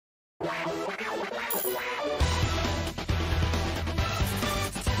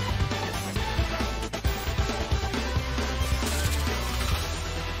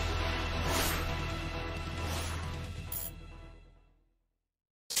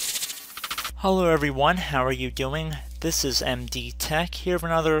Hello everyone, how are you doing? This is MD Tech here for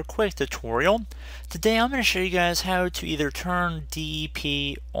another quick tutorial. Today I'm going to show you guys how to either turn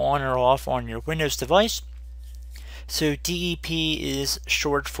DEP on or off on your Windows device. So DEP is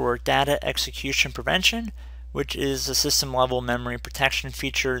short for Data Execution Prevention, which is a system level memory protection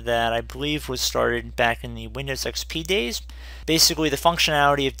feature that I believe was started back in the Windows XP days. Basically, the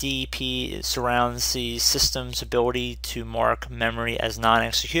functionality of DEP surrounds the system's ability to mark memory as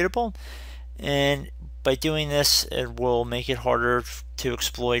non-executable. And by doing this, it will make it harder to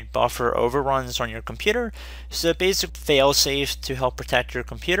exploit buffer overruns on your computer. So basic fail-safe to help protect your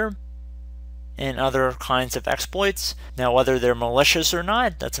computer and other kinds of exploits. Now, whether they're malicious or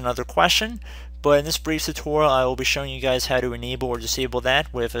not, that's another question. But in this brief tutorial, I will be showing you guys how to enable or disable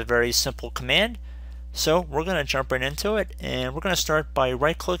that with a very simple command. So we're going to jump right into it, and we're going to start by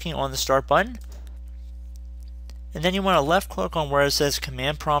right-clicking on the Start button. And then you want to left click on where it says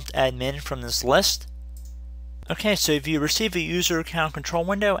Command Prompt Admin from this list. Okay, so if you receive a user account control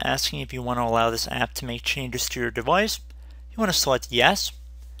window asking if you want to allow this app to make changes to your device, you want to select Yes.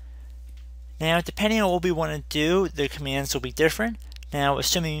 Now, depending on what we want to do, the commands will be different. Now,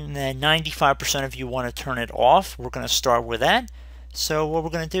 assuming that 95% of you want to turn it off, we're going to start with that. So what we're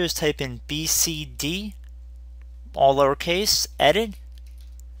going to do is type in bcd, all lowercase, edit.exe.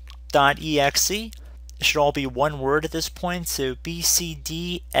 It should all be one word at this point, so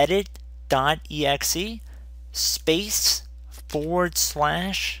bcdedit.exe space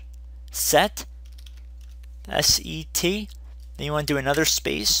 / set, S-E-T. Then you want to do another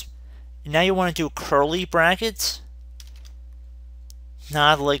space. And now you want to do curly brackets,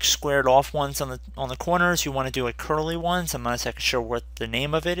 not like squared off ones on the corners. You want to do like curly ones. I'm not exactly sure what the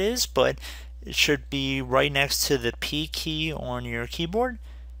name of it is, but it should be right next to the P key on your keyboard.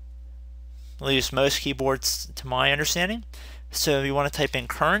 At least most keyboards to my understanding. So you want to type in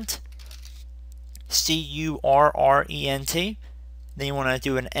current, C-U-R-R-E-N-T. Then you want to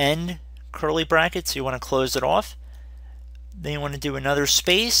do an end curly bracket, so you want to close it off. Then you want to do another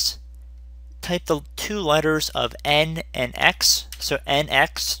space. Type the two letters of N and X, so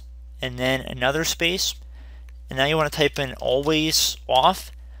NX, and then another space. And now you want to type in always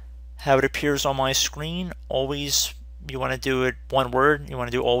off, how it appears on my screen. Always, you want to do it one word. You want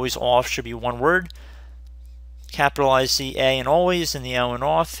to do always off, should be one word. Capitalize the A in always and the O in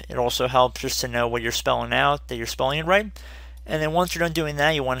off. It also helps just to know what you're spelling out, that you're spelling it right. And then once you're done doing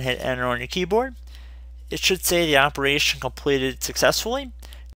that, you want to hit enter on your keyboard. It should say the operation completed successfully.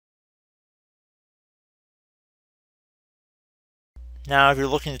 Now, if you're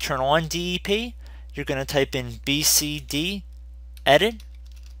looking to turn on DEP, you're going to type in bcd edit.exe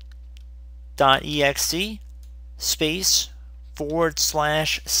space /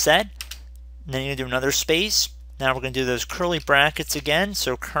 set. And then you do another space. Now we're going to do those curly brackets again.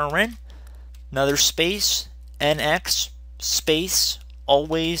 So current, another space, NX space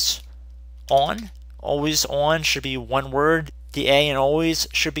always on. Always on should be one word. The A in always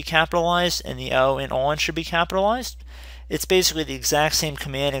should be capitalized, and the O in on should be capitalized. It's basically the exact same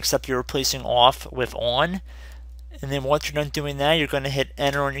command except you're replacing off with on. And then once you're done doing that, you're going to hit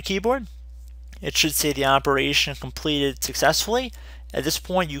enter on your keyboard. It should say the operation completed successfully. At this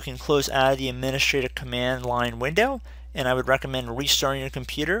point, you can close out of the administrative command line window, and I would recommend restarting your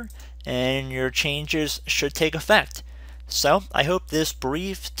computer, and your changes should take effect. So I hope this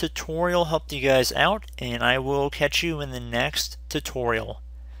brief tutorial helped you guys out, and I will catch you in the next tutorial.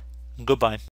 Goodbye.